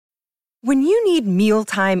When you need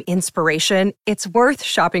mealtime inspiration, it's worth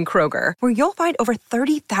shopping Kroger, where you'll find over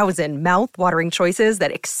 30,000 mouth-watering choices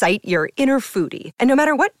that excite your inner foodie. And no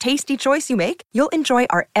matter what tasty choice you make, you'll enjoy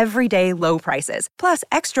our everyday low prices, plus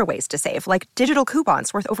extra ways to save, like digital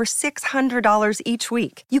coupons worth over $600 each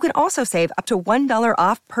week. You can also save up to $1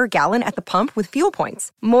 off per gallon at the pump with fuel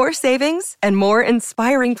points. More savings and more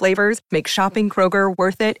inspiring flavors make shopping Kroger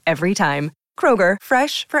worth it every time. Kroger,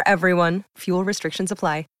 fresh for everyone. Fuel restrictions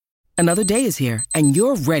apply. Another day is here, and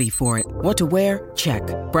you're ready for it. What to wear? Check.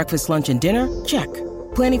 Breakfast, lunch, and dinner? Check.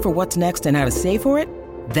 Planning for what's next and how to save for it?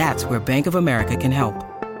 That's where Bank of America can help.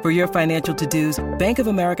 For your financial to-dos, Bank of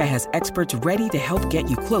America has experts ready to help get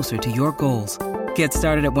you closer to your goals. Get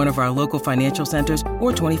started at one of our local financial centers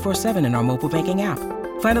or 24/7 in our mobile banking app.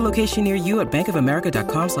 Find a location near you at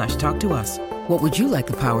bankofamerica.com/talktous. What would you like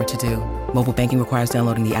the power to do? Mobile banking requires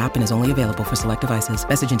downloading the app and is only available for select devices.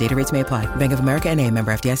 Message and data rates may apply. Bank of America N.A.,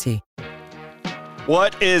 member FDIC.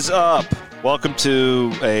 What is up? Welcome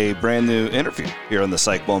to a brand new interview here on the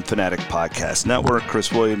Cyclone Fanatic Podcast Network.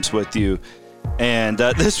 Chris Williams with you. And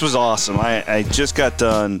this was awesome. I just got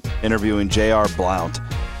done interviewing J.R. Blount,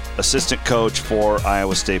 assistant coach for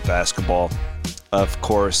Iowa State basketball, of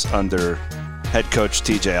course, under head coach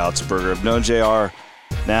TJ Otzelberger. I've known JR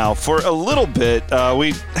now for a little bit.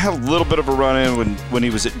 We had a little bit of a run-in when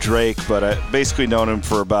he was at Drake, but I basically known him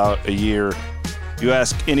for about a year. You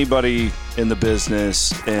ask anybody in the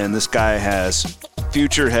business, and this guy has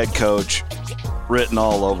future head coach written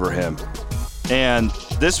all over him. And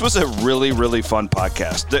this was a really, really fun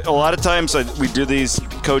podcast. A lot of times we do these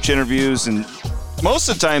coach interviews, and most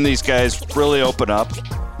of the time these guys really open up.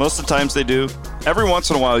 Most of the times they do. Every once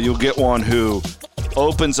in a while you'll get one who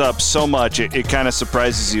opens up so much it kind of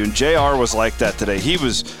surprises you. And JR was like that today. He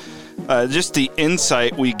was just the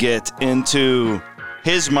insight we get into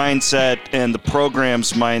his mindset and the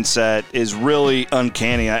program's mindset is really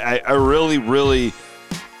uncanny. I really, really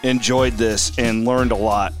enjoyed this and learned a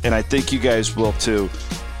lot, and I think you guys will too.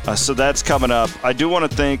 So that's coming up. I do want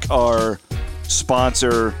to thank our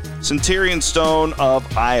sponsor, Centurion Stone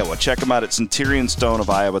of Iowa. Check them out at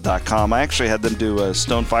centurionstoneofiowa.com. I actually had them do a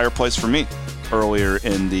stone fireplace for me earlier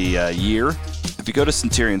in the year. If you go to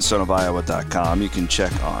centurionstoneofiowa.com, you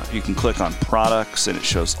can click on products, and it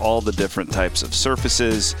shows all the different types of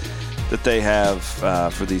surfaces that they have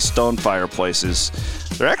for these stone fireplaces.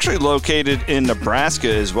 They're actually located in Nebraska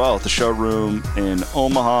as well, at the showroom in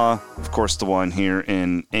Omaha. Of course, the one here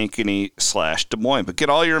in Ankeny/Des Moines. But get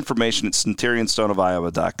all your information at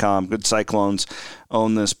centurionstoneofiowa.com. Good Cyclones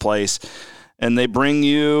own this place. And they bring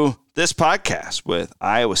you this podcast with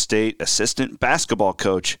Iowa State assistant basketball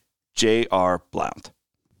coach J.R. Blount.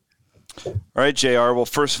 All right, J.R. Well,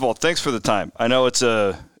 first of all, thanks for the time. I know it's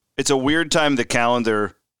a weird time of the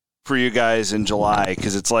calendar for you guys in July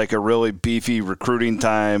because it's like a really beefy recruiting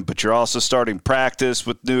time, but you're also starting practice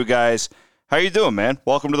with new guys. How you doing, man?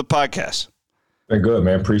 Welcome to the podcast. Been good,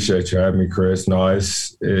 man. Appreciate you having me, Chris. No,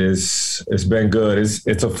 it's been good.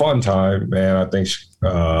 It's a fun time, man. I think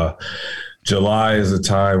July is a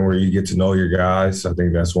time where you get to know your guys. I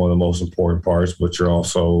think that's one of the most important parts, but you're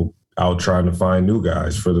also out trying to find new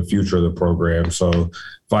guys for the future of the program. So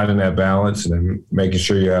finding that balance and then making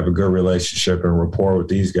sure you have a good relationship and rapport with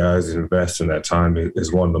these guys and invest in that time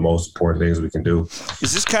is one of the most important things we can do.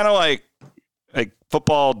 Is this kind of like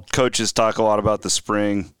football coaches talk a lot about the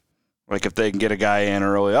spring? Like if they can get a guy in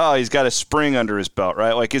early, he's got a spring under his belt,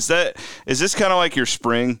 right? Like is this kind of like your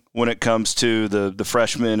spring when it comes to the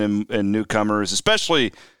freshmen and newcomers,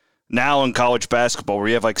 especially now in college basketball where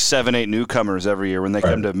you have like 7-8 newcomers every year when they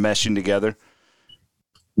come to meshing together?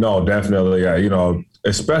 No, definitely. Yeah.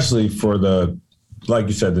 Especially for like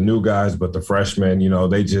you said, the new guys, but the freshmen,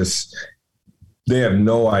 they have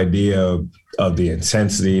no idea of the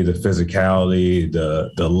intensity, the physicality,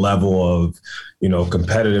 the level of,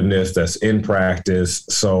 competitiveness that's in practice.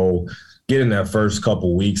 So getting that first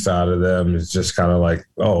couple weeks out of them is just kind of like,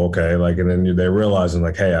 oh, okay. Like, and then they're realizing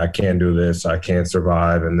like, hey, I can't do this. I can't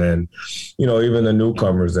survive. And then, even the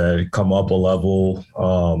newcomers that come up a level,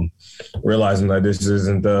 realizing that this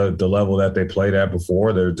isn't the level that they played at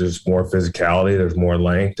before. There's just more physicality. There's more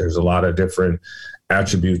length. There's a lot of different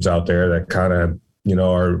attributes out there that kind of,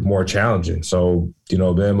 are more challenging. So,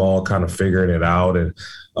 them all kind of figuring it out and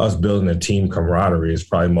us building a team camaraderie is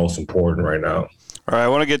probably most important right now. All right, I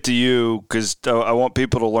want to get to you because I want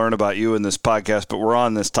people to learn about you in this podcast, but we're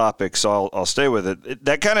on this topic, so I'll stay with it.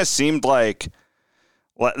 That kind of seemed like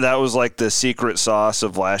that was like the secret sauce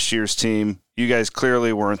of last year's team. You guys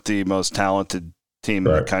clearly weren't the most talented team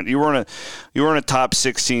in the country. You weren't a top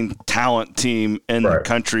 16 talent team in the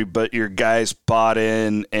country, but your guys bought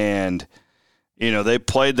in and they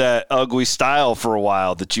played that ugly style for a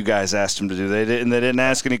while that you guys asked them to do. They didn't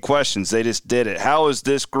ask any questions. They just did it. How is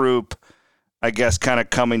this group, I guess, kind of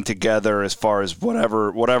coming together as far as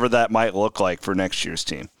whatever that might look like for next year's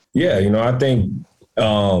team? Yeah, I think,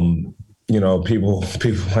 people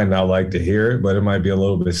might not like to hear it, but it might be a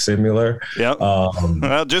little bit similar. Yep.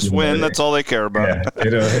 Well, just win. That's all they care about.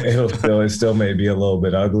 Yeah, it still may be a little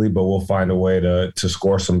bit ugly, but we'll find a way to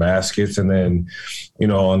score some baskets. And then,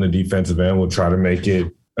 on the defensive end, we'll try to make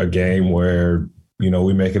it a game where,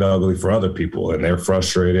 we make it ugly for other people and they're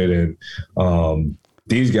frustrated. And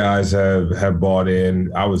these guys have bought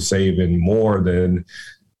in, I would say, even more than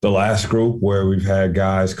the last group, where we've had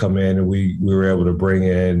guys come in and we were able to bring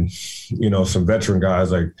in, some veteran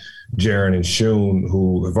guys like Jaren and Shun,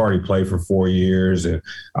 who have already played for 4 years, and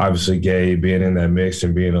obviously Gabe being in that mix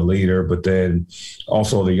and being a leader, but then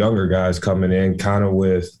also the younger guys coming in kind of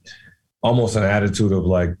with almost an attitude of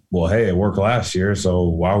like, well, hey, it worked last year, so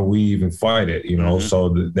why would we even fight it? Mm-hmm.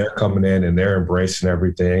 So they're coming in and they're embracing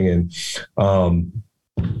everything. And,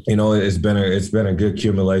 it's been a good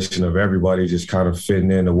accumulation of everybody just kind of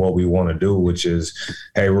fitting into what we want to do, which is,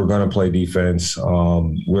 hey, we're going to play defense.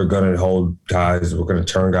 We're going to hold guys. We're going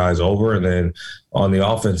to turn guys over. And then on the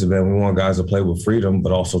offensive end, we want guys to play with freedom,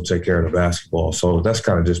 but also take care of the basketball. So that's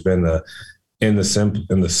kind of just been in the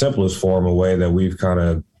simplest form, a way that we've kind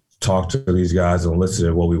of talked to these guys and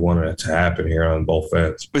listed what we wanted to happen here on both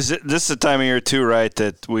ends. This is the time of year too, right,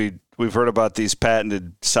 that we've heard about these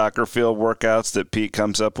patented soccer field workouts that Pete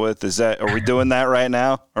comes up with? Are we doing that right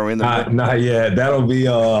now? Are we in the not yet. That'll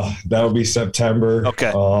be September.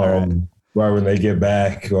 Okay. Right when they get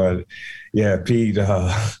back. But yeah, Pete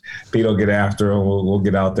will get after them. We'll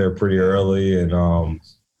get out there pretty early, and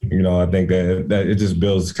I think that it just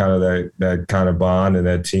builds kind of that kind of bond and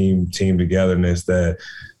that team togetherness that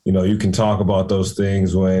you can talk about those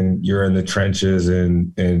things when you're in the trenches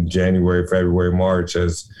in January, February, March,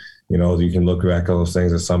 as you can look back on those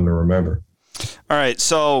things as something to remember. All right.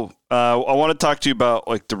 So I want to talk to you about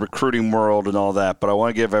like the recruiting world and all that, but I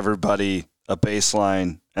want to give everybody a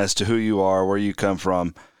baseline as to who you are, where you come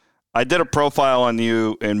from. I did a profile on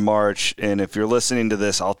you in March, and if you're listening to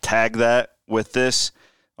this, I'll tag that with this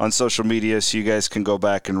on social media so you guys can go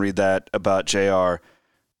back and read that about JR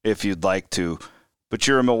if you'd like to. But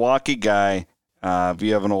you're a Milwaukee guy.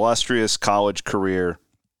 You have an illustrious college career.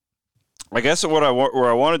 I guess where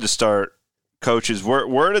I wanted to start, Coach, is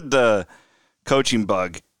where did the coaching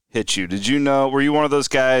bug hit you? Were you one of those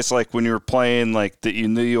guys, like when you were playing, like that you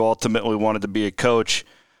knew you ultimately wanted to be a coach?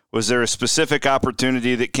 Was there a specific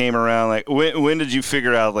opportunity that came around? Like when did you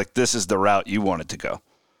figure out like this is the route you wanted to go?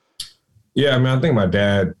 Yeah, I mean, I think my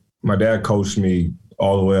dad coached me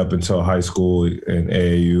all the way up until high school in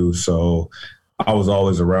AAU, so I was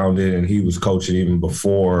always around it, and he was coaching even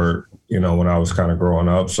before, when I was kind of growing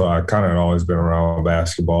up. So I kind of had always been around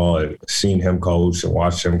basketball and seen him coach and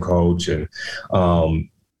watched him coach. And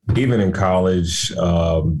even in college,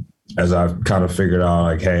 as I kind of figured out,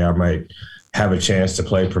 like, hey, I might have a chance to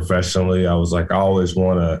play professionally, I was like, I always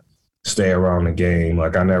want to stay around the game.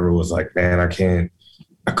 Like, I never was like, man, I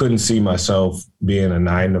couldn't see myself being a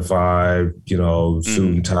 9-to-5,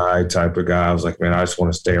 suit and tie type of guy. I was like, man, I just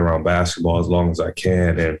want to stay around basketball as long as I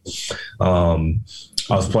can. And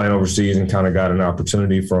I was playing overseas and kind of got an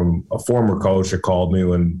opportunity from a former coach that called me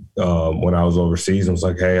when I was overseas and was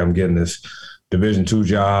like, hey, I'm getting this Division II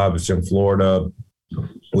job. It's in Florida.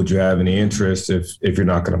 Would you have any interest if you're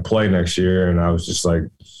not going to play next year? And I was just like,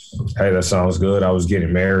 hey, that sounds good. I was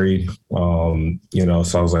getting married, so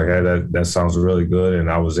I was like, hey, that sounds really good.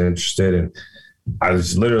 And I was interested, and I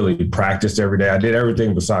just literally practiced every day. I did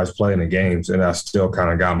everything besides playing the games, and I still kind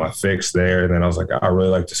of got my fix there. And then I was like, I really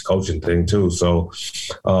like this coaching thing too. So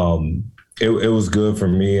it was good for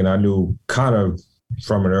me. And I knew kind of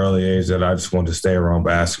from an early age that I just wanted to stay around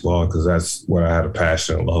basketball because that's what I had a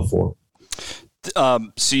passion and love for.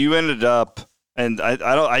 So you ended up, and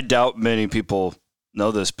I doubt many people know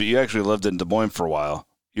this, but you actually lived in Des Moines for a while.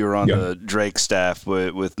 You were on the Drake staff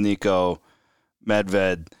with Nico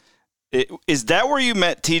Medved. Is that where you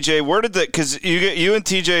met TJ? Where did that? Because you and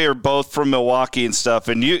TJ are both from Milwaukee and stuff,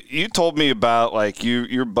 and you told me about like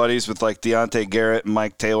you're buddies with like Deontay Garrett and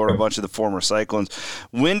Mike Taylor, a bunch of the former Cyclones.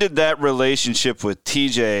 When did that relationship with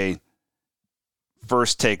TJ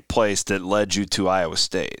first take place that led you to Iowa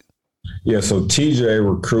State? Yeah, so TJ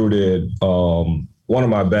recruited one of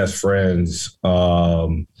my best friends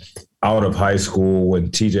out of high school when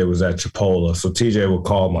TJ was at Chipola. So TJ would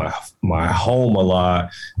call my home a lot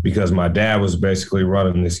because my dad was basically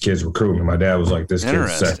running this kid's recruitment. My dad was like this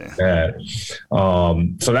kid's second dad.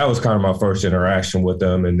 So that was kind of my first interaction with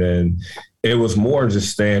them. And then it was more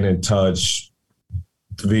just staying in touch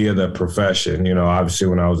via the profession. You know, obviously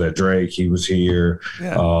when I was at Drake, he was here.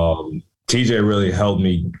 Yeah. TJ really helped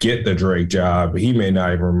me get the Drake job. He may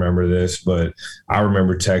not even remember this, but I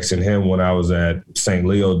remember texting him when I was at St.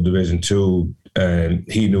 Leo Division II, and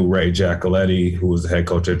he knew Ray Giacoletti, who was the head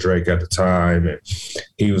coach at Drake at the time. And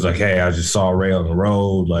he was like, hey, I just saw Ray on the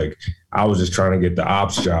road. Like, I was just trying to get the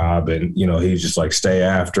ops job. And, you know, he was just like, stay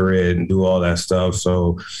after it and do all that stuff.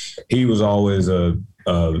 So he was always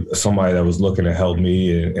somebody that was looking to help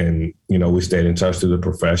me. And, you know, we stayed in touch through the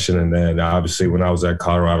profession. And then obviously when I was at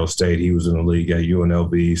Colorado State, he was in the league at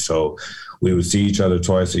UNLV. So we would see each other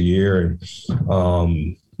twice a year.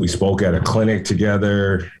 And, we spoke at a clinic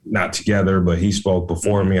together, not together, but he spoke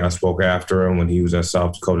before me. I spoke after him when he was at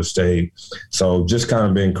South Dakota State. So just kind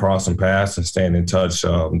of been crossing paths and staying in touch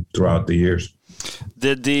throughout the years.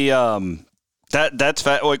 Did the that's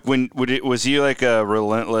like was he like a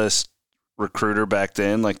relentless recruiter back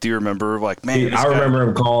then? Like, do you remember? Like, man, I remember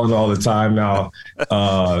him calling all the time. Now,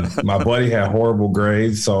 my buddy had horrible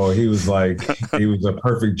grades, so he was like, he was a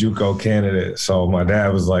perfect JUCO candidate. So my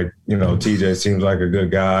dad was like, you know, TJ seems like a good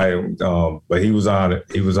guy, but he was on it.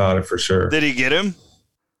 He was on it for sure. Did he get him?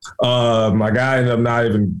 My guy ended up not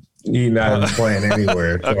even playing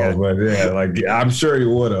anywhere. So, okay. But yeah, like I'm sure he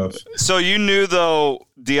would have. So you knew though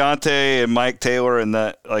Deontay and Mike Taylor and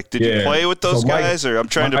that, like, did you play with those guys? Or I'm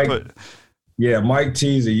trying to put. Yeah, Mike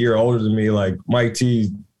T's a year older than me. Like, Mike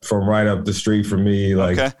T's from right up the street from me.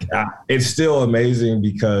 Like, it's still amazing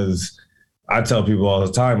because I tell people all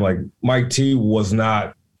the time, like, Mike T was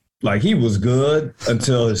not, like, he was good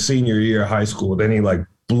until his senior year of high school. Then he, like,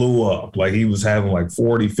 blew up. Like, he was having, like,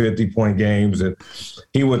 40, 50-point games. And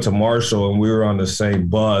he went to Marshall, and we were on the same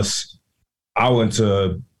bus. I went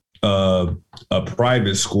to a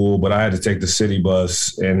private school, but I had to take the city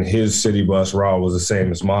bus, and his city bus route was the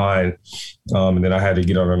same as mine. And then I had to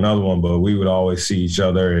get on another one, but we would always see each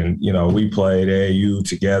other. And, you know, we played AAU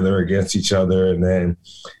together against each other. And then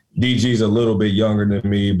DG's a little bit younger than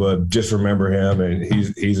me, but just remember him. And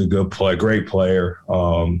he's a good player, great player.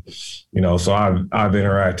 You know, so I've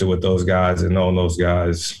interacted with those guys and known those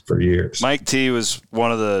guys for years. Mike T was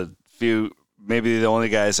one of the few, maybe the only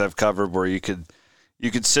guys I've covered where you could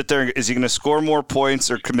sit there. Is he going to score more points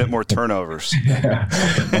or commit more turnovers? Yeah.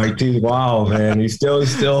 Mike T's wild, man. He's still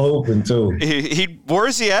hooping too. Where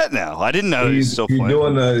is he at now? I didn't know he's still playing.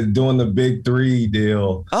 He's doing the big three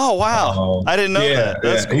deal. Oh wow! I didn't know that.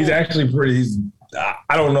 That's cool. He's actually pretty.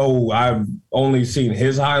 I don't know. I've only seen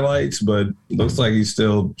his highlights, but looks like he's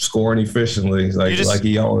still scoring efficiently.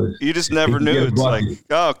 He always. You just never knew. It's like,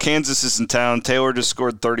 oh, Kansas is in town. Taylor just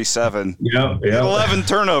scored 37. Yeah. 11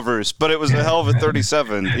 turnovers, but it was a hell of a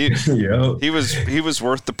 37. He was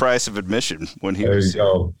worth the price of admission when he was.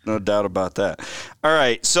 No doubt about that. All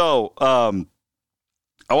right, so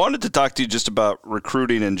I wanted to talk to you just about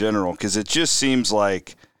recruiting in general because it just seems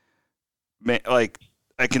like,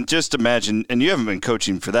 I can just imagine, and you haven't been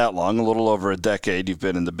coaching for that long, a little over a decade you've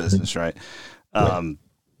been in the business, right?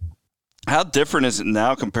 How different is it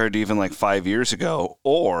now compared to even like 5 years ago?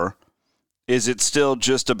 Or is it still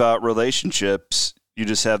just about relationships? You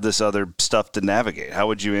just have this other stuff to navigate. How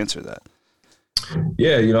would you answer that?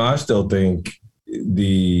 Yeah, you know, I still think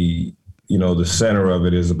the center of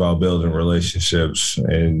it is about building relationships.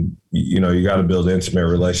 And, you know, you got to build intimate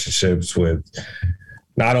relationships with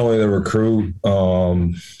not only the recruit.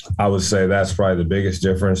 I would say that's probably the biggest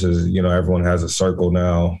difference is, you know, everyone has a circle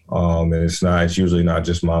now. And it's usually not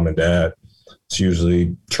just mom and dad. It's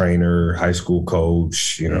usually trainer, high school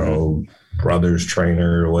coach, you know, brothers,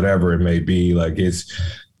 trainer, whatever it may be. Like it's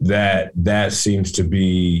that seems to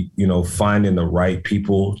be, you know, finding the right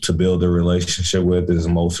people to build a relationship with is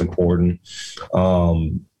most important.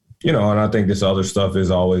 You know, and I think this other stuff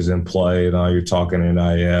is always in play. You know, you're talking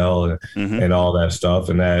NIL and all that stuff,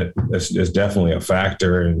 and it's definitely a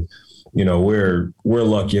factor. And you know, we're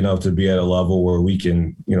lucky enough to be at a level where we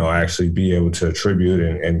can, you know, actually be able to attribute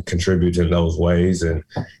and contribute in those ways. And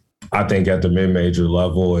I think at the mid-major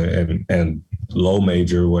level and low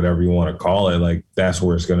major, whatever you want to call it, like that's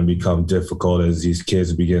where it's going to become difficult as these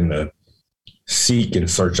kids begin to seek and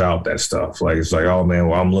search out that stuff. Like, it's like, oh man,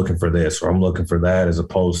 well, I'm looking for this or I'm looking for that, as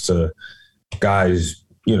opposed to guys,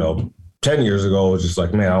 you know, 10 years ago, it was just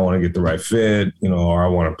like, man, I want to get the right fit, you know, or I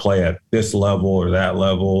want to play at this level or that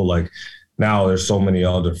level. Like now there's so many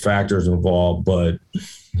other factors involved, but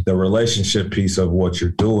the relationship piece of what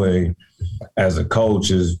you're doing as a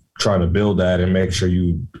coach is trying to build that and make sure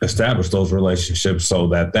you establish those relationships so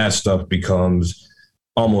that stuff becomes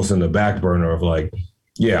almost in the back burner of like,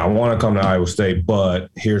 yeah, I want to come to Iowa State,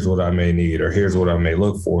 but here's what I may need or here's what I may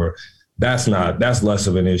look for. That's less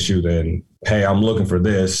of an issue than hey, I'm looking for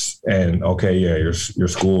this, and okay, yeah, your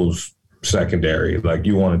school's secondary. Like,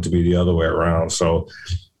 you want it to be the other way around. So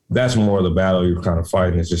that's more of the battle you're kind of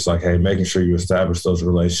fighting. It's just like, hey, making sure you establish those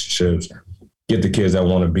relationships, get the kids that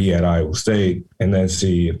want to be at Iowa State, and then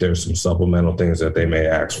see if there's some supplemental things that they may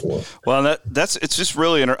ask for. Well, it's just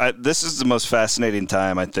really this is the most fascinating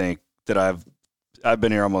time, I think, that I've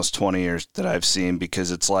been here almost 20 years that I've seen,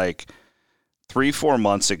 because it's like 3-4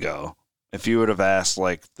 months ago, if you would have asked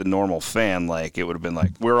like the normal fan, like it would have been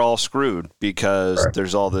like, we're all screwed because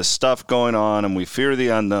there's all this stuff going on and we fear the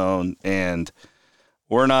unknown and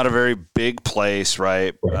we're not a very big place,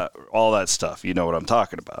 right? All that stuff. You know what I'm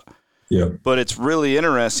talking about. Yeah. But it's really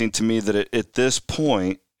interesting to me that at this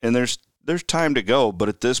point, and there's time to go, but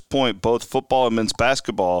at this point, both football and men's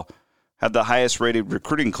basketball have the highest rated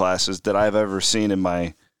recruiting classes that I've ever seen in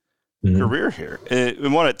my career here.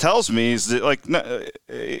 And what it tells me is that, like,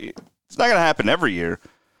 it's not going to happen every year,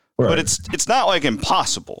 but it's not like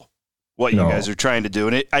impossible what you guys are trying to do.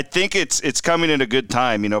 And I think it's coming at a good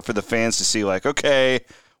time, for the fans to see, like, okay,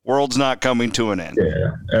 world's not coming to an end.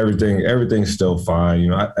 Yeah, everything's still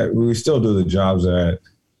fine. We still do the jobs that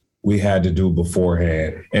we had to do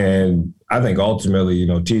beforehand. And I think ultimately,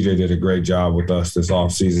 TJ did a great job with us this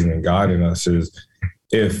offseason and guiding us. Is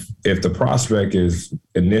if the prospect is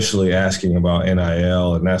initially asking about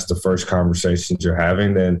NIL and that's the first conversations you're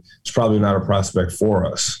having, then it's probably not a prospect for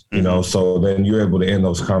us, so then you're able to end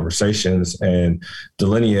those conversations and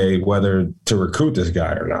delineate whether to recruit this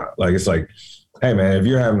guy or not. Like, it's like, hey man, if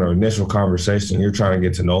you're having an initial conversation, you're trying to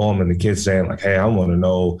get to know him and the kid's saying like, hey, I want to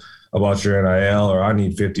know about your NIL, or I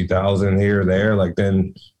need 50,000 here or there. Like,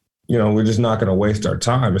 then, we're just not going to waste our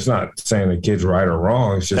time. It's not saying the kid's right or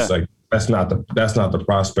wrong. It's just like, that's not the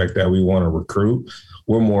prospect that we want to recruit.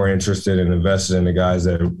 We're more interested in investing in the guys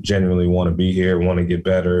that genuinely want to be here, want to get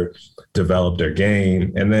better, develop their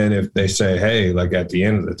game. And then if they say, hey, like at the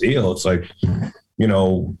end of the deal, it's like,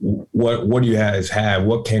 what do you guys have?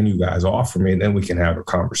 What can you guys offer me? And then we can have a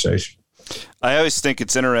conversation. I always think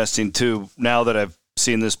it's interesting too, now that I've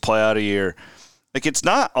seen this play out a year, like it's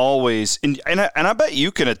not always, and I bet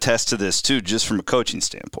you can attest to this too, just from a coaching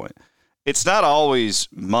standpoint. It's not always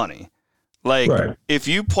money. Like, if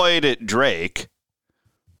you played at Drake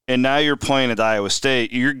and now you're playing at Iowa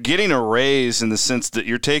State, you're getting a raise in the sense that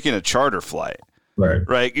you're taking a charter flight. Right.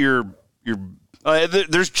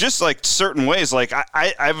 There's just like certain ways. Like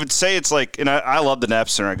I would say it's like, and I love the Knapp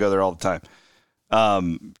Center. I go there all the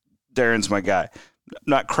time. Darren's my guy.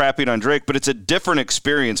 Not crapping on Drake, but it's a different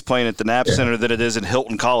experience playing at the Knapp Center than it is at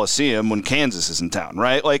Hilton Coliseum when Kansas is in town,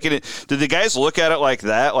 right? Like, did the guys look at it like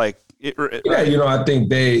that? Like,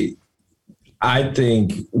 I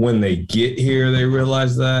think when they get here, they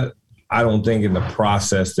realize that. I don't think in the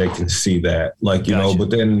process they can see that. Like,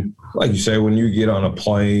 but then, like you say, when you get on a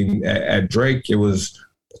plane at Drake, it was,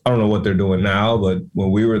 I don't know what they're doing now, but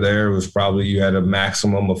when we were there, it was probably you had a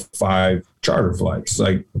maximum of 5 charter flights.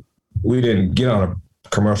 Like, we didn't get on a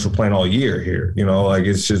commercial plane all year here. Like,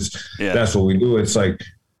 it's just, that's what we do. It's like,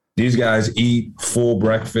 these guys eat full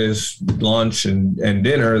breakfast, lunch, and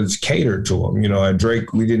dinner. It's catered to them. At Drake,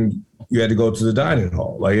 you had to go to the dining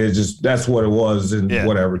hall. Like, it's just, that's what it was in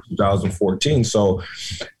 2014. So,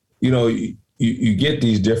 you get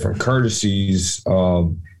these different courtesies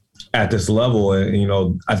at this level.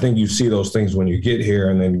 And, I think you see those things when you get here,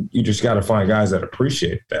 and then you just got to find guys that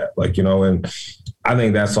appreciate that. Like, and I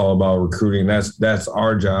think that's all about recruiting. That's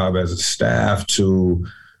our job as a staff to,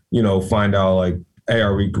 find out, like, hey,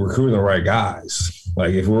 are we recruiting the right guys?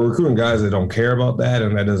 Like, if we're recruiting guys that don't care about that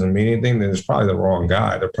and that doesn't mean anything, then it's probably the wrong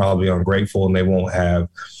guy. They're probably ungrateful and they won't have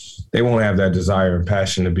that desire and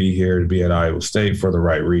passion to be here, to be at Iowa State for the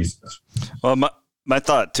right reasons. Well, my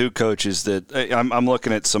thought too, Coach, is that I'm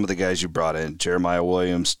looking at some of the guys you brought in. Jeremiah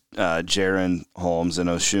Williams, Jaron Holmes, and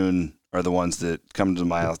Oshun are the ones that come to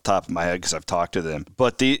my top of my head because I've talked to them.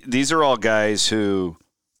 But these are all guys who,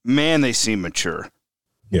 man, they seem mature.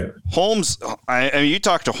 Yeah. Holmes, I mean, you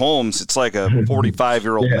talk to Holmes, it's like a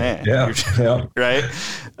 45-year-old man. Yeah. Right?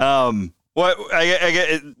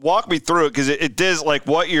 Walk me through it, because it does, like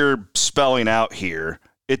what you're spelling out here,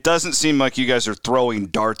 it doesn't seem like you guys are throwing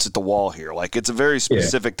darts at the wall here. Like, it's a very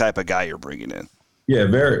specific type of guy you're bringing in. Yeah,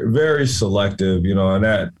 very, very selective, and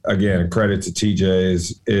that, again, credit to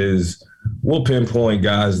TJ is we'll pinpoint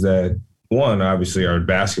guys that, one, obviously are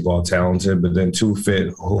basketball talented, but then 2,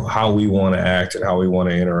 fit how we want to act and how we want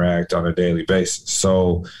to interact on a daily basis.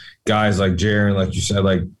 So guys like Jaron, like you said,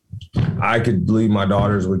 like I could leave my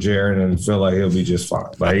daughters with Jaren and feel like he'll be just fine.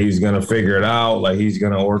 Like he's going to figure it out. Like he's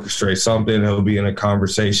going to orchestrate something. He'll be in a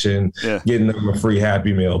conversation, getting them a free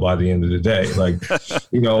Happy Meal by the end of the day. Like,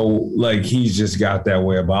 like he's just got that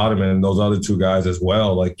way about him. And those other two guys as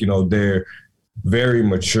well. Like, they're very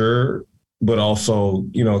mature, but also,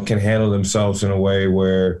 can handle themselves in a way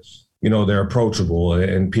where, they're approachable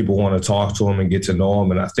and people want to talk to them and get to know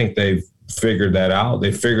them. And I think they've figured that out.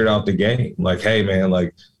 They figured out the game. Like, hey, man,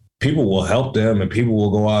 like people will help them and people will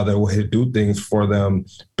go out of their way to do things for them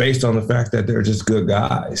based on the fact that they're just good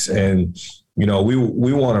guys. And,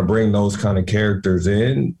 we want to bring those kind of characters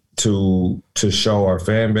in to show our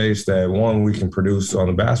fan base that, one, we can produce on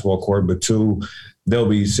the basketball court, but two, they'll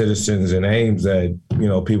be citizens in Ames that,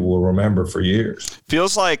 people will remember for years.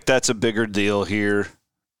 Feels like that's a bigger deal here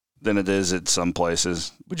than it is at some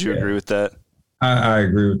places. Would you agree with that? I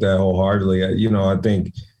agree with that wholeheartedly. I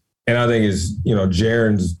think it's,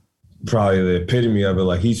 Jaren's probably the epitome of it.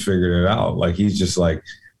 Like he's figured it out. Like he's just like,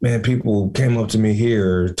 man, people came up to me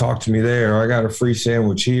here, or talked to me there, or I got a free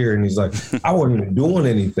sandwich here. And he's like, I wasn't even doing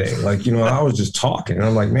anything. Like, I was just talking. And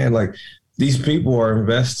I'm like, man, like these people are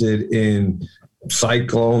invested in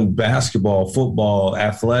Cyclone basketball, football,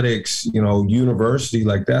 athletics, university.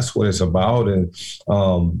 Like that's what it's about. And,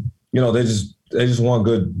 they just want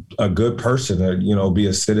a good person to, be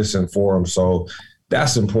a citizen for them. So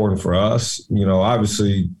that's important for us.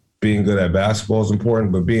 Obviously being good at basketball is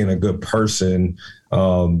important, but being a good person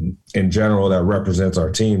in general that represents our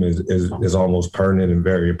team is almost pertinent and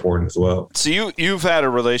very important as well. So you've had a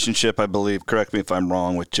relationship, I believe, correct me if I'm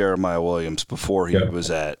wrong, with Jeremiah Williams before he was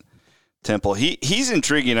at Temple. He's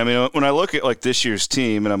intriguing. I mean, when I look at like this year's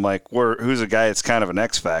team and I'm like, who's a guy that's kind of an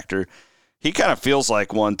X factor? He kind of feels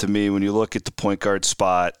like one to me when you look at the point guard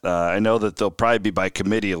spot. I know that they'll probably be by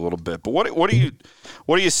committee a little bit, but what are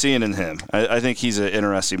you seeing in him? I think he's an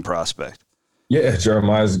interesting prospect. Yeah,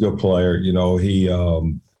 Jeremiah's a good player.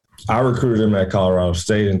 I recruited him at Colorado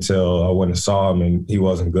State until I went and saw him, and he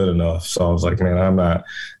wasn't good enough. So I was like, man,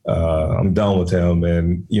 I'm done with him.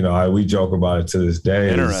 And we joke about it to this day.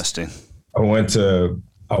 Interesting. I went to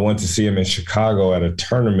see him in Chicago at a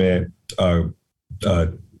tournament,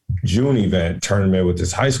 June event tournament with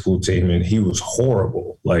his high school team, and he was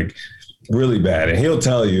horrible, like really bad. And he'll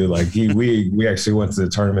tell you, like we actually went to the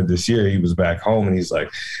tournament this year. He was back home, and he's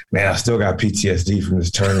like, man, I still got PTSD from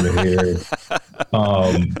this tournament here.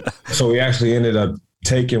 So we actually ended up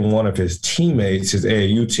taking one of his teammates, his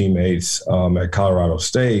AAU teammates, at Colorado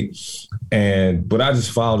State. But I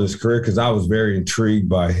just followed his career because I was very intrigued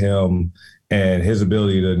by him and his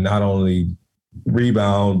ability to not only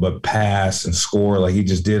rebound but pass and score. Like he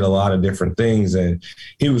just did a lot of different things, and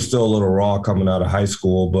he was still a little raw coming out of high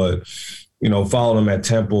school. But followed him at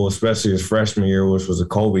Temple, especially his freshman year, which was a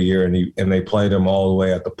Kobe year, and they played him all the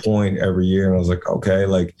way at the point every year. And I was like, okay,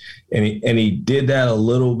 like, and he did that a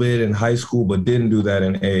little bit in high school, but didn't do that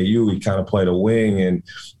in AAU. He kind of played a wing,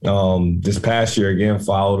 and this past year again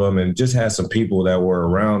followed him, and just had some people that were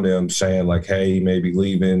around him saying like, hey, he may be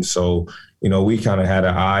leaving. So we kind of had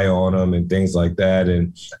an eye on him and things like that.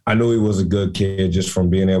 And I knew he was a good kid just from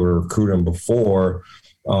being able to recruit him before.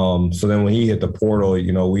 So then when he hit the portal,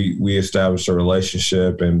 we established a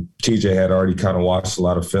relationship, and TJ had already kind of watched a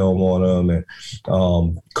lot of film on him.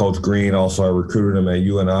 And Coach Green also had recruited him at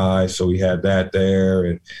UNI. So we had that there.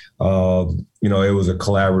 And, it was a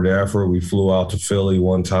collaborative effort. We flew out to Philly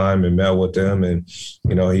one time and met with them. And,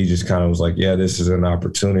 he just kind of was like, yeah, this is an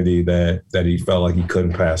opportunity that he felt like he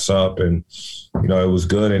couldn't pass up. And, it was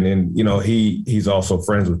good. And then, he's also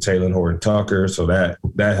friends with Talen Horton-Tucker. So that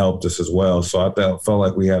helped us as well. So I felt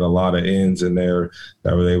like we had a lot of ends in there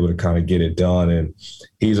that were able to kind of get it done. And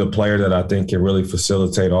he's a player that I think can really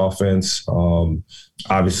facilitate offense.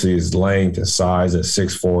 Obviously his length and size at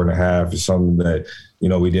 6'4.5" is something that,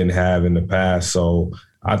 we didn't have in the past. So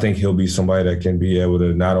I think he'll be somebody that can be able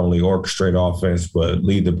to not only orchestrate offense, but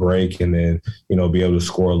lead the break and then, be able to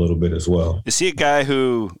score a little bit as well. Is he a guy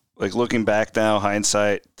who, like looking back now,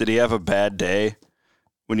 hindsight, did he have a bad day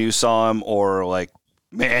when you saw him, or like,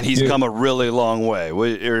 man, he's come a really long way,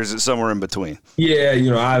 or is it somewhere in between? Yeah,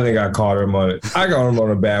 I think I caught him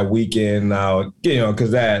on a bad weekend now, because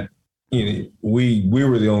that, we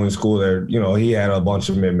were the only school there, he had a bunch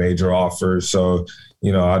of mid-major offers. So,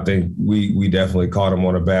 I think we definitely caught him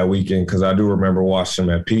on a bad weekend, because I do remember watching him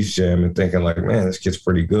at Peace Jam and thinking like, man, this kid's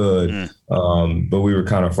pretty good. But we were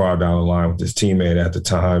kind of far down the line with his teammate at the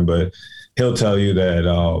time. But he'll tell you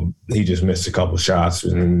that he just missed a couple shots,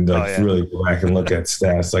 and really go back and look at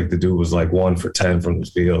stats. Like the dude was like 1 for 10 from the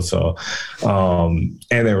field. So, and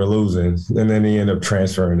they were losing, and then he ended up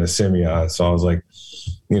transferring to Simeon. So I was like,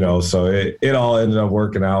 So it all ended up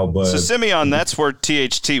working out. But so Simeon, that's where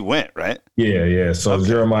THT went, right? Yeah. So okay.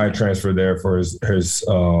 Jeremiah transferred there for his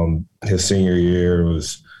senior year.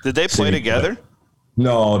 Did they play together?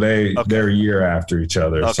 No, they're a year after each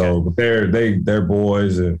other. Okay. So but they're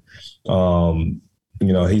boys, and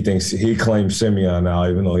he claims Simeon now,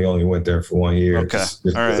 even though he only went there for 1 year. Okay,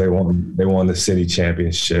 all right. They won the city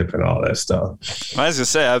championship and all that stuff. I was gonna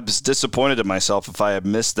say I was disappointed in myself if I had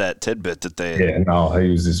missed that tidbit that they. Yeah, no, he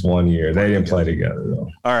was just 1 year. They didn't play together though.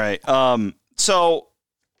 All right. So,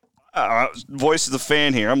 voice of the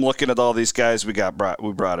fan here. I'm looking at all these guys we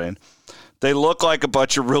brought in. They look like a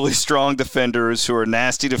bunch of really strong defenders who are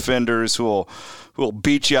nasty defenders who will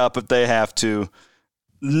beat you up if they have to.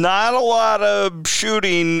 Not a lot of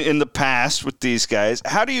shooting in the past with these guys.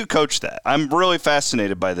 How do you coach that? I'm really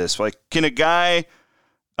fascinated by this. Like, can a guy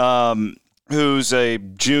who's a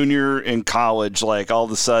junior in college, like all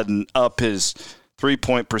of a sudden up his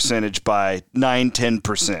 3-point percentage by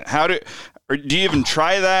 9-10%? Or do you even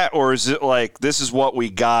try that, or is it like, this is what we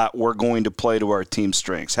got, we're going to play to our team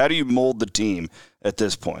strengths? How do you mold the team at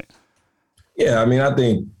this point? Yeah, I mean, I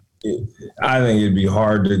think it'd be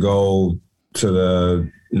hard to go to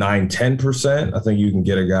the 9-10%. I think you can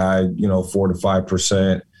get a guy, 4 to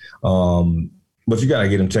 5%, but you got to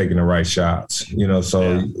get him taking the right shots.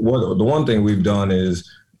 So the one thing we've done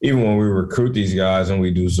is, even when we recruit these guys and we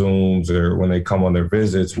do Zooms or when they come on their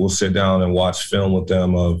visits, we'll sit down and watch film with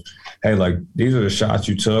them of, hey, like, these are the shots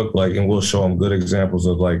you took, like, and we'll show them good examples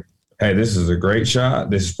of, like, hey, this is a great shot.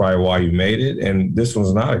 This is probably why you made it. And this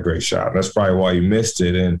one's not a great shot. That's probably why you missed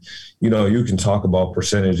it. And, you can talk about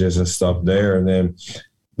percentages and stuff there. And then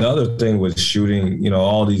the other thing with shooting,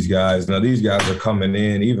 all these guys, now these guys are coming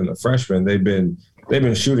in, even the freshmen, they've been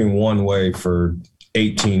shooting one way for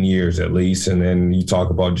 18 years at least. And then you talk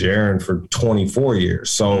about Jaren for 24 years.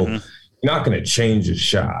 So you're not going to change his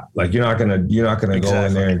shot. Like, you're not going to go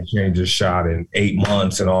in there and change his shot in 8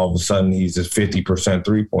 months and all of a sudden he's a 50%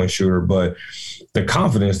 3-point shooter. But the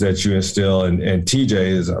confidence that you instill, and TJ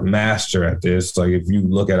is a master at this. Like, if you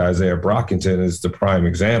look at Isaiah Brockington, is the prime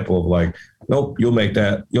example of, like, nope, you'll make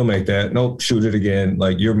that. Nope, shoot it again.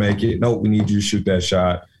 Like, you'll make it. Nope, we need you to shoot that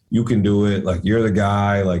shot. You can do it. Like, you're the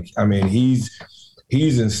guy. Like, I mean, he's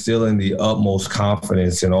instilling the utmost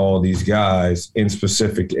confidence in all these guys in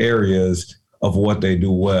specific areas of what they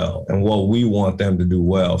do well and what we want them to do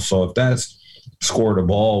well. So if that's score the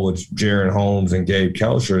ball with Jaren Holmes and Gabe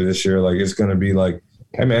Kelcher this year, like, it's going to be like,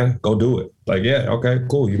 hey, man, go do it. Like, yeah, okay,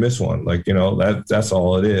 cool, you missed one. Like, that's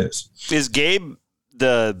all it is. Is Gabe,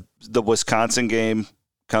 the Wisconsin game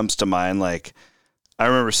comes to mind, like, I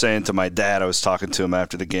remember saying to my dad, I was talking to him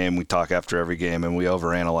after the game. We talk after every game, and we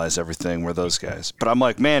overanalyze everything. We're those guys. But I'm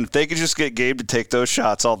like, man, if they could just get Gabe to take those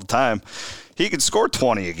shots all the time, he could score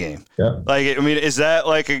 20 a game. Yeah. Like, I mean, is that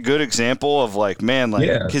like a good example of, like, man, like,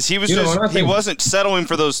 because he was he wasn't settling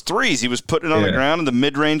for those threes. He was putting it on the ground in the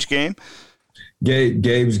mid-range game.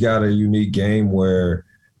 Gabe's got a unique game where,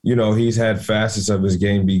 he's had facets of his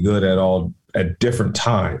game be good at different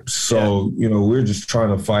times. So, we're just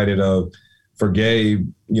trying to fight it up. For Gabe,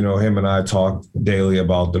 him and I talk daily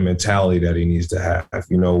about the mentality that he needs to have,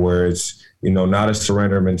 where it's, not a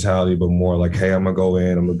surrender mentality, but more like, hey, I'm going to go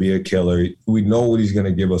in, I'm going to be a killer. We know what he's going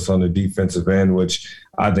to give us on the defensive end, which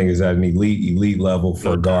I think is at an elite level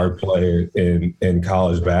for a guard player in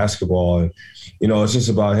college basketball. And, it's just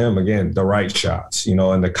about him, again, the right shots,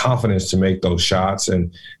 and the confidence to make those shots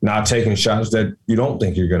and not taking shots that you don't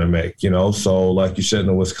think you're going to make, So like you said in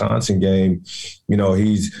the Wisconsin game,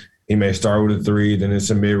 he may start with a 3, then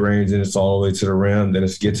it's a mid-range, then it's all the way to the rim, then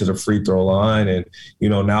it's get to the free throw line. And,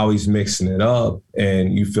 now he's mixing it up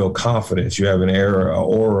and you feel confidence. You have an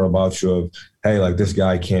aura about you of, hey, like, this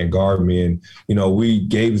guy can't guard me. And,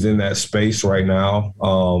 Gabe's in that space right now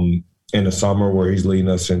in the summer where he's leading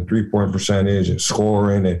us in 3-point percentage and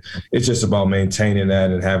scoring. And it's just about maintaining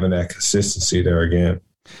that and having that consistency there again.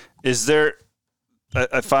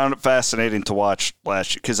 I found it fascinating to watch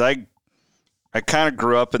last year because I kind of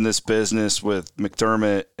grew up in this business with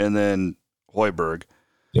McDermott and then Hoiberg.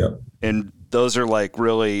 Yeah. And those are, like,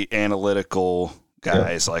 really analytical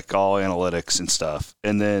guys, like all analytics and stuff.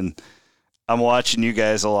 And then I'm watching you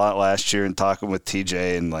guys a lot last year and talking with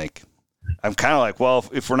TJ, and, like, I'm kind of like, well,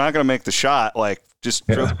 if we're not going to make the shot, like, just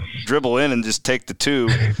dribble in and just take the 2.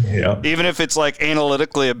 Even if it's, like,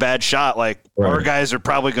 analytically a bad shot, like, our guys are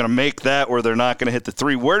probably going to make that or they're not going to hit the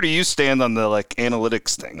 3. Where do you stand on the, like,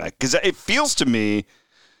 analytics thing? Like, because it feels to me,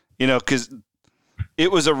 because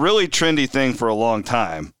it was a really trendy thing for a long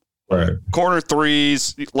time. Right. Corner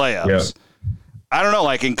threes, layups. Yeah. I don't know,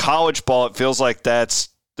 like, in college ball, it feels like there's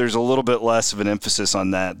a little bit less of an emphasis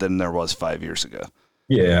on that than there was 5 years ago.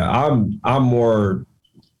 Yeah, I'm more,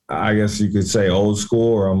 I guess you could say, old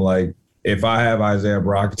school, or I'm like, if I have Isaiah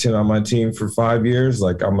Brockington on my team for 5 years,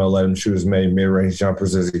 like I'm going to let him shoot as many mid-range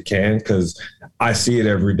jumpers as he can because I see it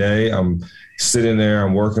every day. I'm sitting there,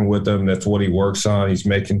 I'm working with him. That's what he works on. He's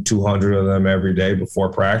making 200 of them every day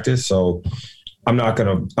before practice. So I'm not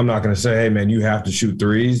gonna say, hey man, you have to shoot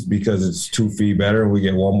threes because it's 2 feet better and we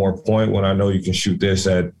get one more point when I know you can shoot this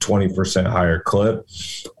at 20% higher clip.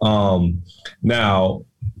 Now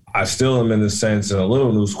I still am in the sense in a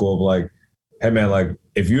little new school of like, hey man, like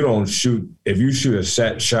if you shoot a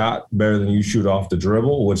set shot better than you shoot off the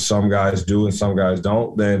dribble, which some guys do and some guys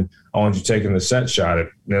don't, then I want you taking the set shot.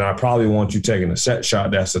 Then I probably want you taking a set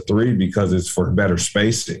shot that's a 3 because it's for better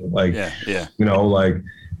spacing. Like, you know, like,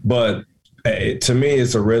 but to me,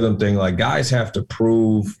 it's a rhythm thing. Like guys have to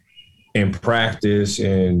prove in practice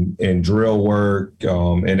and drill work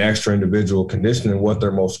and extra individual conditioning what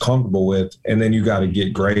they're most comfortable with. And then you got to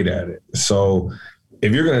get great at it. So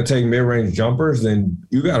if you're going to take mid-range jumpers, then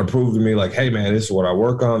you got to prove to me like, hey man, this is what I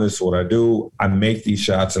work on. This is what I do. I make these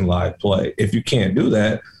shots in live play. If you can't do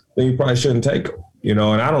that, then you probably shouldn't take them, you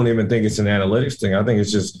know? And I don't even think it's an analytics thing. I think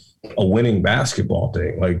it's just a winning basketball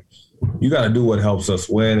thing. Like you got to do what helps us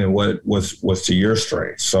win and what's to your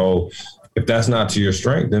strength. So if that's not to your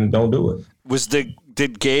strength, then don't do it.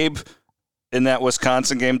 Did Gabe in that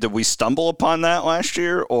Wisconsin game, did we stumble upon that last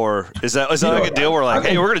year? Or is that like a deal where like,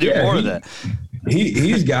 hey, we're going to do more of that?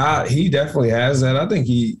 He definitely has that. I think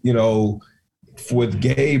with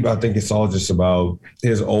Gabe, I think it's all just about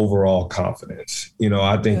his overall confidence. You know,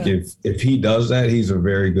 I think if he does that, he's a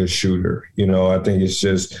very good shooter. You know, I think it's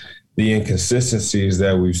just the inconsistencies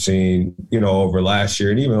that we've seen, you know, over last year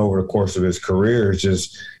and even over the course of his career, it's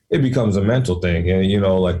just, it becomes a mental thing. And, you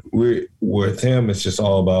know, like with him, it's just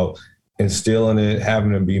all about instilling it,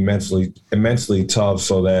 having him be immensely tough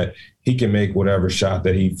so that he can make whatever shot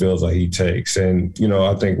that he feels like he takes. And, you know,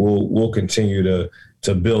 I think we'll continue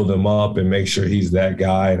to build him up and make sure he's that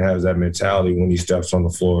guy and has that mentality when he steps on the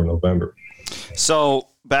floor in November. So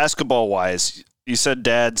basketball wise, you said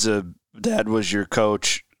dad was your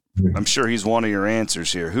coach. I'm sure he's one of your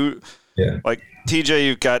answers here. Like TJ,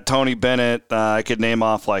 you've got Tony Bennett. I could name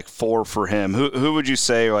off like 4 for him. Who would you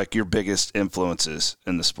say are like your biggest influences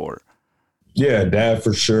in the sport? Yeah, dad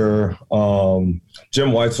for sure.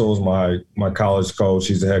 Jim Weitzel is my college coach.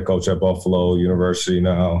 He's the head coach at Buffalo University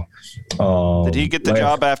now. Did he get the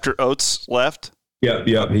job after Oates left? Yep.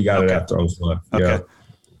 He got it after Oates left. Okay.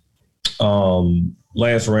 Yeah.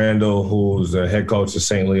 Lance Randall, who's the head coach of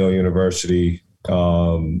St. Leo University,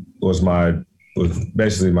 was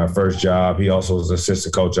basically my first job. He also was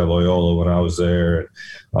assistant coach at Loyola when I was there.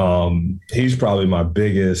 He's probably my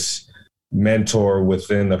biggest mentor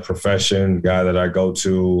within the profession, guy that I go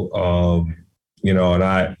to, you know, and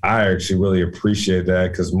I actually really appreciate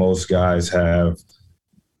that because most guys have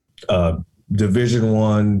a Division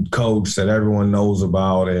I coach that everyone knows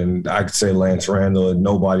about. And I could say Lance Randall, and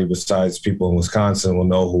nobody besides people in Wisconsin will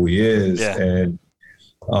know who he is. Yeah. And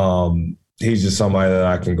he's just somebody that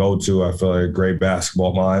I can go to. I feel like a great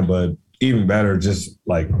basketball mind, but even better, just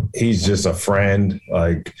like he's just a friend,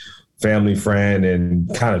 like family friend,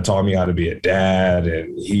 and kind of taught me how to be a dad.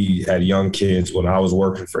 And he had young kids when I was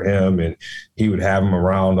working for him, and he would have them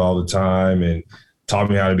around all the time and taught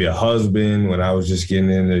me how to be a husband when I was just getting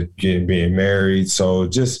into being married. So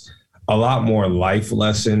just a lot more life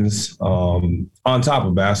lessons on top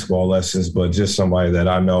of basketball lessons, but just somebody that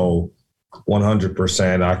I know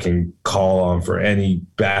 100% I can call on for any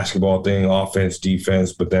basketball thing, offense,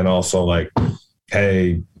 defense, but then also like,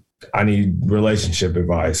 hey, I need relationship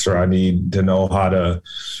advice, or I need to know how to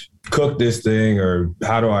cook this thing, or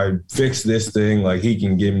how do I fix this thing? Like he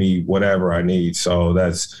can give me whatever I need. So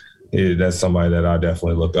that's somebody that I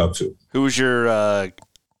definitely look up to. Who's your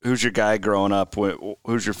guy growing up?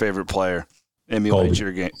 Who's your favorite player? Emulate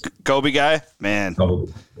your game. Kobe guy? Man.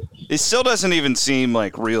 Kobe. It still doesn't even seem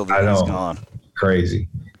like real that he's gone. Crazy.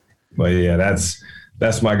 But yeah,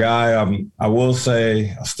 that's my guy. I will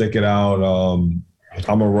say, I'll stick it out.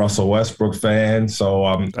 I'm a Russell Westbrook fan,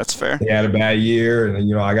 so that's fair. He had a bad year,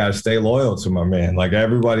 and I got to stay loyal to my man. Like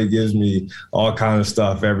everybody gives me all kind of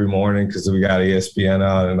stuff every morning because we got ESPN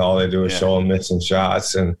on, and all they do is show him missing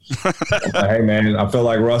shots. And hey, man, I feel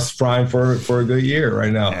like Russ is prime for a good year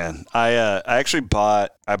right now. Man, I actually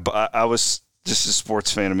bought. I was just a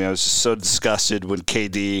sports fan of me. I was just so disgusted when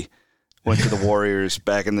KD went to the Warriors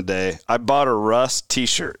back in the day. I bought a Russ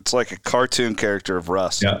T-shirt. It's like a cartoon character of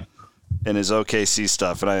Russ. Yeah. And his OKC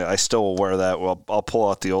stuff, and I still will wear that. Well, I'll pull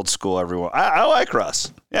out the old school everyone. I like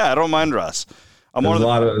Russ. Yeah, I don't mind Russ. There's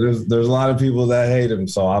a lot of people that hate him,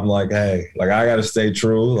 so I'm like, hey, like I got to stay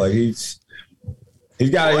true. Like he's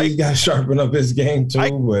he's got to sharpen up his game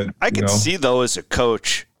too. I could see though as a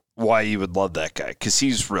coach why you would love that guy because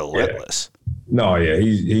he's relentless. No, yeah,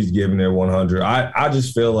 he's giving it 100. I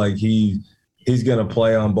just feel like he's gonna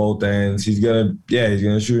play on both ends. He's gonna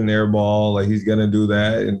shoot an air ball. Like he's gonna do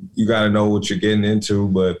that, and you got to know what you're getting into.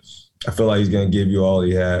 But I feel like he's gonna give you all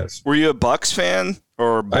he has. Were you a Bucks fan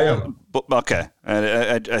or? I am. Okay,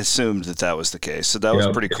 I assumed that was the case. So that was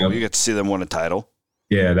pretty cool. You get to see them win a title.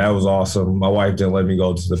 Yeah, that was awesome. My wife didn't let me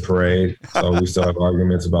go to the parade, so we still have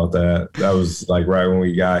arguments about that. That was like right when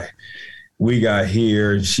we got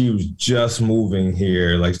here, and she was just moving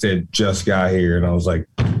here. Like said, just got here, and I was like,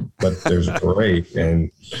 "But there's a parade,"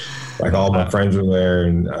 and like all my friends were there,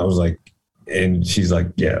 and I was like, and she's like,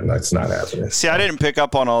 "Yeah, that's not happening." See, I didn't pick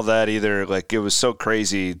up on all that either. Like it was so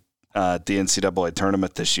crazy at the NCAA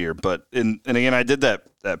tournament this year. But and again, I did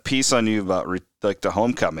that piece on you about like the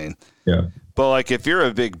homecoming. Yeah. But like if you're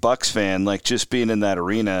a big Bucks fan, like just being in that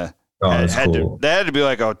arena. That's cool. That had to be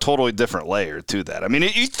like a totally different layer to that. I mean,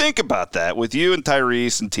 you think about that with you and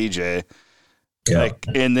Tyrese and TJ, like,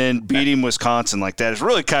 and then beating Wisconsin like that is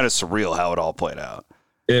really kind of surreal how it all played out.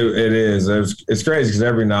 It is. It's crazy because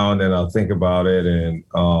every now and then I'll think about it and,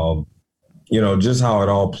 just how it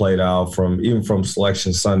all played out even from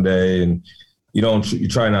Selection Sunday. And you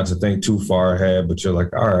try not to think too far ahead, but you're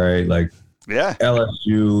like, all right, like, yeah,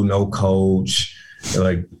 LSU, no coach,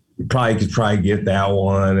 like, you probably could get that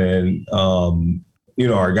one. And,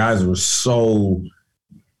 our guys were so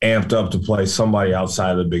amped up to play somebody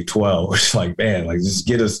outside of the Big 12. It's like, man, like just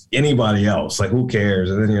get us anybody else. Like, who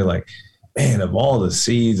cares? And then you're like, man, of all the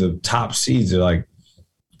seeds, of top seeds, you're like,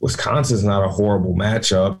 Wisconsin's not a horrible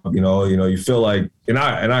matchup. You feel like, and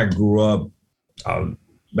I grew up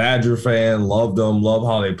Badger fan, loved them, love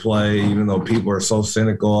how they play, even though people are so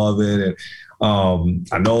cynical of it. And,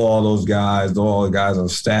 I know all those guys, know all the guys on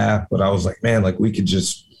staff, but I was like, man, like we could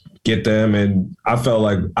just get them. And I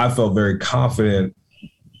felt very confident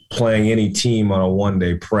playing any team on a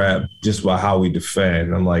one-day prep just by how we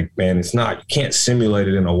defend. I'm like, man, you can't simulate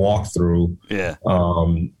it in a walkthrough. Yeah.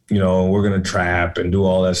 We're going to trap and do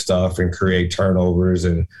all that stuff and create turnovers.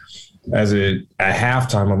 And at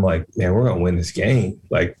halftime, I'm like, man, we're going to win this game.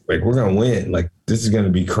 Like we're going to win. Like this is going to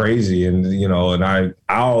be crazy. And, and I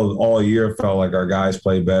all year felt like our guys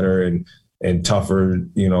played better and tougher,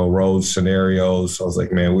 road scenarios. So I was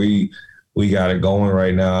like, man, we got it going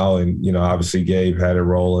right now. And, obviously Gabe had it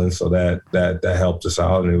rolling. So that helped us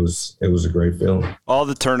out. And it was a great feeling. All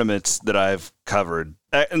the tournaments that I've covered,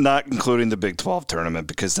 not including the Big 12 tournament,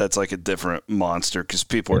 because that's like a different monster because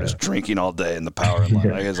people are just drinking all day in the power line.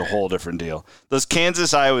 Like, it's a whole different deal. Those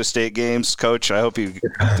Kansas-Iowa State games, Coach, I hope you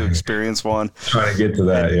get to experience one. Trying to get to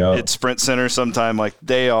that, yeah. At Sprint Center sometime, like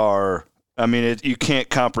they are – I mean, you can't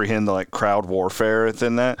comprehend the like crowd warfare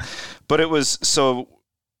within that. But it was – so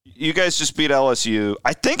you guys just beat LSU.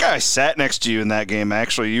 I think I sat next to you in that game,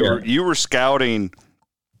 actually. You were scouting –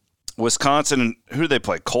 Wisconsin, and who do they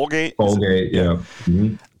play? Colgate? Colgate, yeah.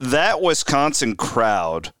 Mm-hmm. That Wisconsin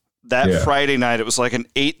crowd, Friday night, it was like an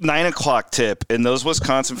 9 o'clock tip, and those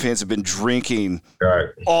Wisconsin fans have been drinking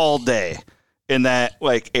all day in that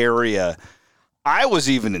like area. I was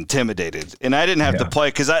even intimidated, and I didn't have to play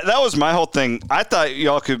because that was my whole thing. I thought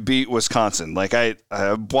y'all could beat Wisconsin. Like I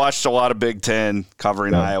watched a lot of Big Ten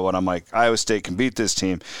covering Iowa, and I'm like, Iowa State can beat this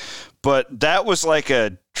team. But that was like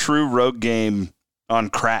a true road game on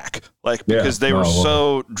crack, like because they were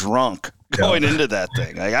so drunk going into that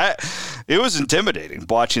thing. Like it was intimidating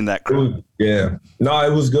watching that crowd. It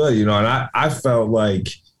was good, and I felt like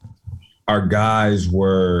our guys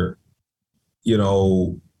were,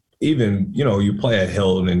 even, you play at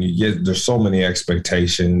Hilton and there's so many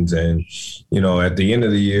expectations. And, at the end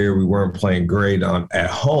of the year, we weren't playing great at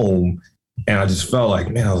home. And I just felt like,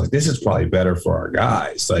 man, I was like, this is probably better for our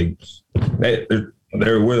guys. Like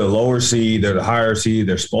we're the lower seed, they're the higher seed,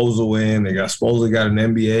 they're supposed to win. They supposedly got an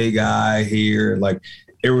NBA guy here. Like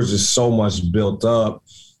it was just so much built up.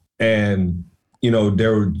 And,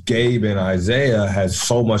 Gabe and Isaiah had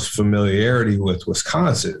so much familiarity with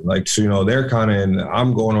Wisconsin. Like, so, they're kind of,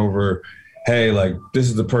 I'm going over, hey, like, this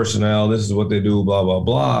is the personnel, this is what they do, blah, blah,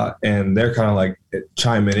 blah. And they're kind of like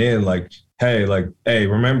chiming in like, hey,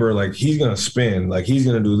 remember, like, he's going to spin, like, he's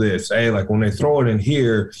going to do this. Hey, like, when they throw it in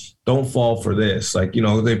here, don't fall for this. Like,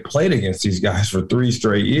 they played against these guys for 3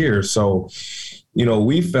 straight years. So,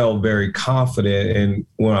 we felt very confident. And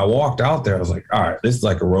when I walked out there, I was like, all right, this is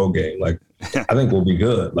like a road game. Like, I think we'll be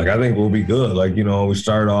good. Like, we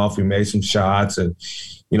started off, we made some shots and,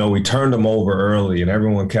 we turned them over early and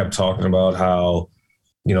everyone kept talking about how,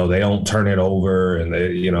 they don't turn it over, and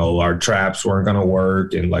our traps weren't going to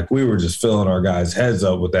work. And like, we were just filling our guys' heads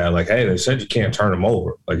up with that. Like, hey, they said you can't turn them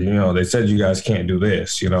over. Like, they said you guys can't do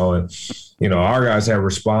this, and, our guys have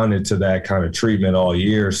responded to that kind of treatment all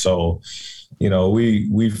year. So,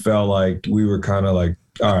 we felt like we were kind of like,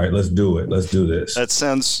 all right, let's do it. Let's do this. That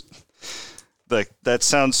sounds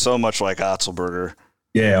so much like Otzelberger.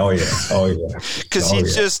 Yeah. Oh yeah. Because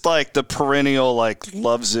he's just like the perennial, like,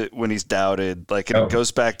 loves it when he's doubted. Like, it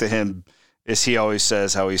goes back to him, as he always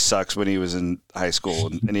says, how he sucks when he was in high school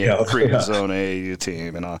and he had to create his own AAU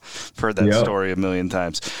team. And I've heard that story a million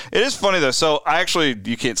times. It is funny though. So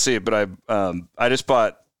you can't see it, but I just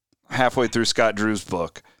bought halfway through Scott Drew's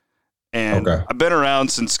book. And I've been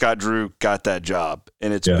around since Scott Drew got that job.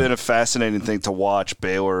 And it's been a fascinating thing to watch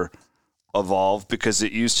Baylor evolve, because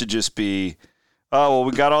it used to just be, oh, well,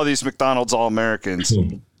 we got all these McDonald's All-Americans,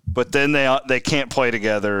 but then they can't play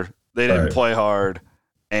together. They didn't play hard.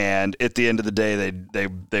 And at the end of the day, they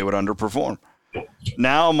would underperform.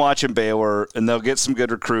 Now I'm watching Baylor, and they'll get some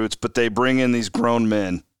good recruits, but they bring in these grown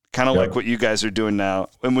men, kind of like what you guys are doing now.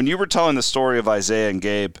 And when you were telling the story of Isaiah and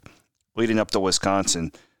Gabe leading up to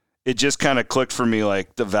Wisconsin, it just kind of clicked for me,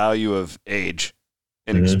 like, the value of age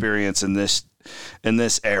and experience in this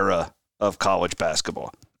era of college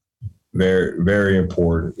basketball. Very, very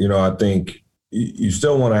important. I think you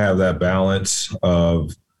still want to have that balance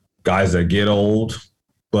of guys that get old,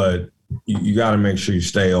 but you got to make sure you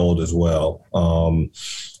stay old as well.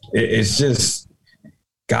 It's just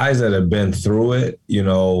guys that have been through it,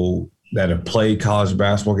 that have played college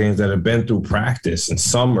basketball games, that have been through practice and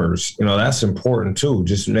summers, that's important too.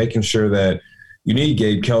 Just making sure that you need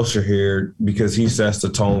Gabe Kelcher here, because he sets the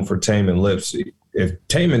tone for Tamin Lipsey. If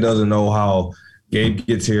Tamin doesn't know how Gabe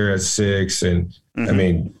gets here at 6, and I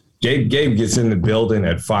mean, Gabe gets in the building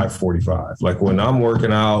at 5:45. Like, when I'm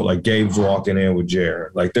working out, like, Gabe's walking in with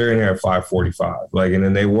Jared. Like, they're in here at 5:45. Like, and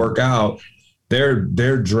then they work out. They're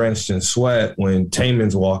drenched in sweat when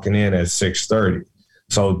Tamin's walking in at 6:30.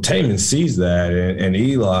 So Tamin sees that, and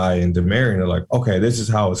Eli and Demarion are like, okay, this is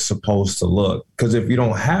how it's supposed to look. Because if you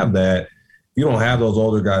don't have that, you don't have those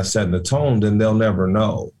older guys setting the tone, then they'll never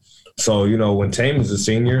know. So, when Tamin's a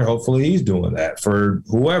senior, hopefully he's doing that for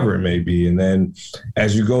whoever it may be. And then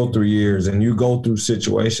as you go through years and you go through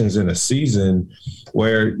situations in a season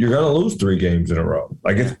where you're going to lose 3 games in a row,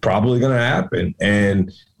 like, it's probably going to happen.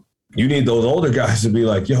 And you need those older guys to be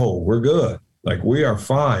like, yo, we're good. Like, we are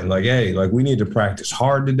fine. Like, hey, like, we need to practice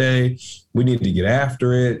hard today. We need to get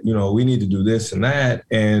after it. We need to do this and that.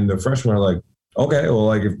 And the freshmen are like, okay, well,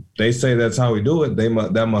 like, if they say that's how we do it,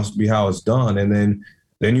 that must be how it's done. And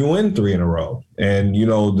then you win 3 in a row. And,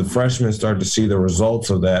 the freshmen start to see the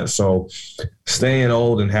results of that. So staying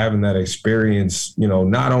old and having that experience,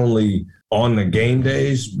 not only on the game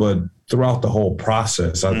days, but throughout the whole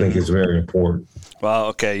process, I think is very important. Well,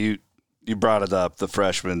 okay, you brought it up, the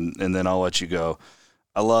freshman, and then I'll let you go.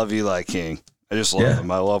 I love Eli King. I just love him.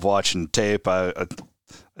 I love watching tape. I'm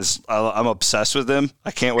obsessed with him.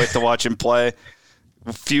 I can't wait to watch him play.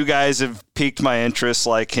 A few guys have piqued my interest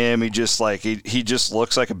like him. He just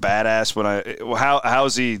looks like a badass.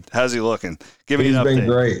 How's he looking? Give me an update. He's been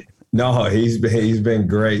great. No, he's been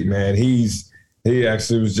great, man. He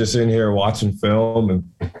actually was just in here watching film, and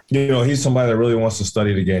he's somebody that really wants to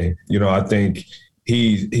study the game. I think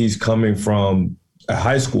he's coming from a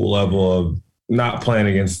high school level of not playing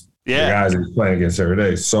against the guys he's playing against every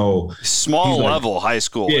day. So small level high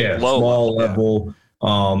school, small level.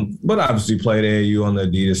 But obviously played AAU on the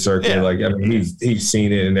Adidas circuit. Yeah. Like, I mean, he's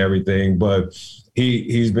seen it and everything, but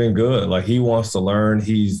he's been good. Like, he wants to learn.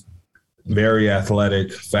 He's very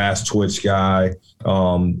athletic, fast twitch guy.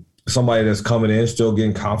 Somebody that's coming in, still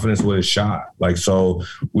getting confidence with his shot. Like, so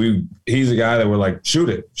he's a guy that we're like, shoot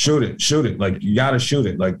it. Like, you got to shoot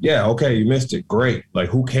it. Like, yeah, okay, you missed it. Great. Like,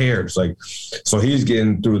 who cares? Like, so he's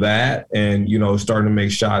getting through that and, starting to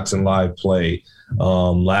make shots in live play.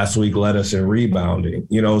 Last week led us in rebounding,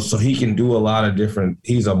 so he can do a lot of different,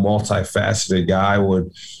 he's a multifaceted guy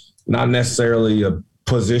with not necessarily a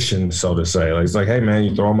position, so to say. Like, it's like, hey man,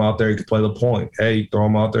 you throw him out there, he can play the point. Hey, you throw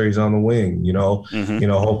him out there, he's on the wing,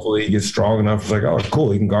 hopefully he gets strong enough. It's like, oh,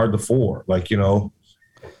 cool, he can guard the 4. Like,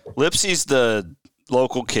 Lipsey's the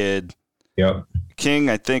local kid. Yep. King,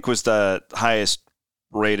 I think, was the highest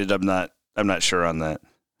rated. I'm not sure on that.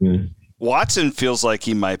 Watson feels like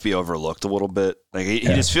he might be overlooked a little bit. Like he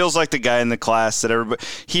just feels like the guy in the class that everybody.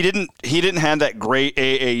 He didn't have that great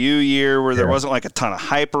AAU year where there wasn't like a ton of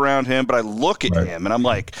hype around him. But I look at him and I'm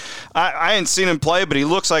like, I ain't seen him play, but he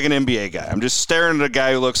looks like an NBA guy. I'm just staring at a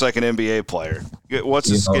guy who looks like an NBA player. What's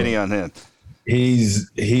the skinny on him?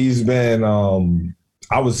 He's been.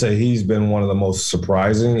 I would say he's been one of the most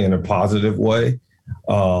surprising in a positive way.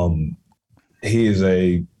 He is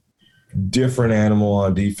a different animal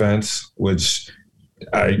on defense, which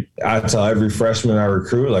I tell every freshman I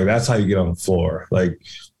recruit, like, that's how you get on the floor. Like,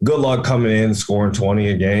 good luck coming in scoring 20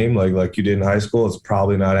 a game like you did in high school. It's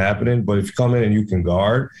probably not happening. But if you come in and you can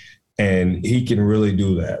guard, and he can really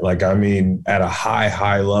do that. Like, I mean, at a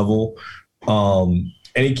high level.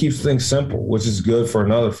 And he keeps things simple, which is good for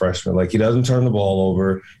another freshman. Like, he doesn't turn the ball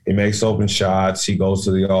over. He makes open shots. He goes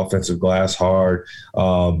to the offensive glass hard.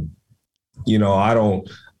 You know, I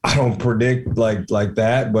don't predict like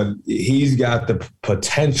that, but he's got the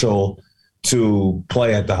potential to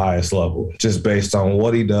play at the highest level just based on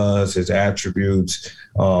what he does, his attributes.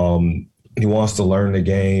 He wants to learn the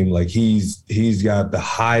game. Like, he's got the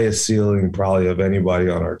highest ceiling probably of anybody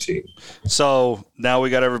on our team. So now we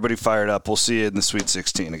got everybody fired up. We'll see you in the Sweet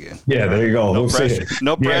 16 again. Yeah, there you go. No pressure.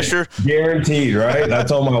 No pressure. Guaranteed, right? I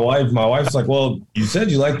told my wife. My wife's like, well, you said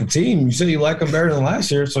you like the team. You said you like them better than last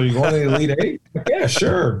year, so you're going to the Elite Eight? Like, yeah,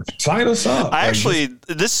 sure. Sign us up.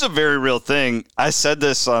 This is a very real thing. I said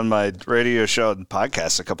this on my radio show and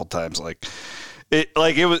podcast a couple times.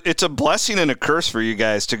 It's a blessing and a curse for you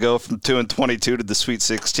guys to go from 2-22 to the Sweet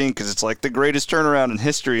 16, because it's like the greatest turnaround in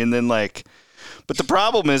history. And then but the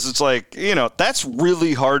problem is, it's like, you know, that's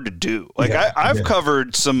really hard to do. Like, I've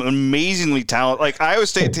covered some amazingly talented, like, Iowa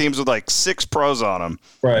State teams with like 6 pros on them,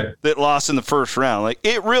 right, that lost in the first round. Like,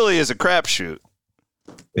 it really is a crapshoot.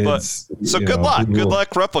 Good luck. Good luck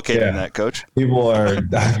replicating that, Coach. People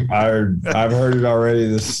I've heard it already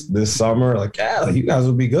this summer. Like, you guys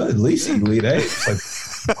will be good. At least Elite Eight.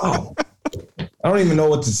 It's like, wow. I don't even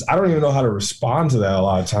know how to respond to that a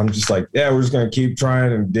lot of times. Just like, we're just going to keep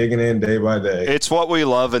trying and digging in day by day. It's what we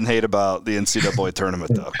love and hate about the NCAA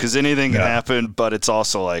tournament, though, because anything can happen, but it's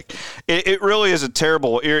also like, it really is a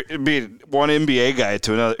terrible, be one NBA guy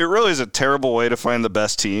to another. It really is a terrible way to find the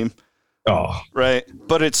best team. Oh, right.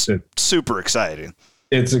 But it's super exciting.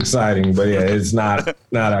 It's exciting, but it's not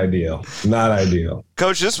ideal. Not ideal.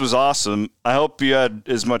 Coach, this was awesome. I hope you had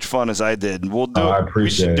as much fun as I did. We'll do I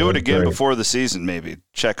appreciate it. We should do it again great. Before the season, maybe.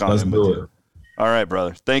 Check on Let's him. do it. All right,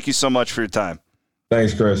 brother. Thank you so much for your time.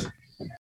 Thanks, Chris.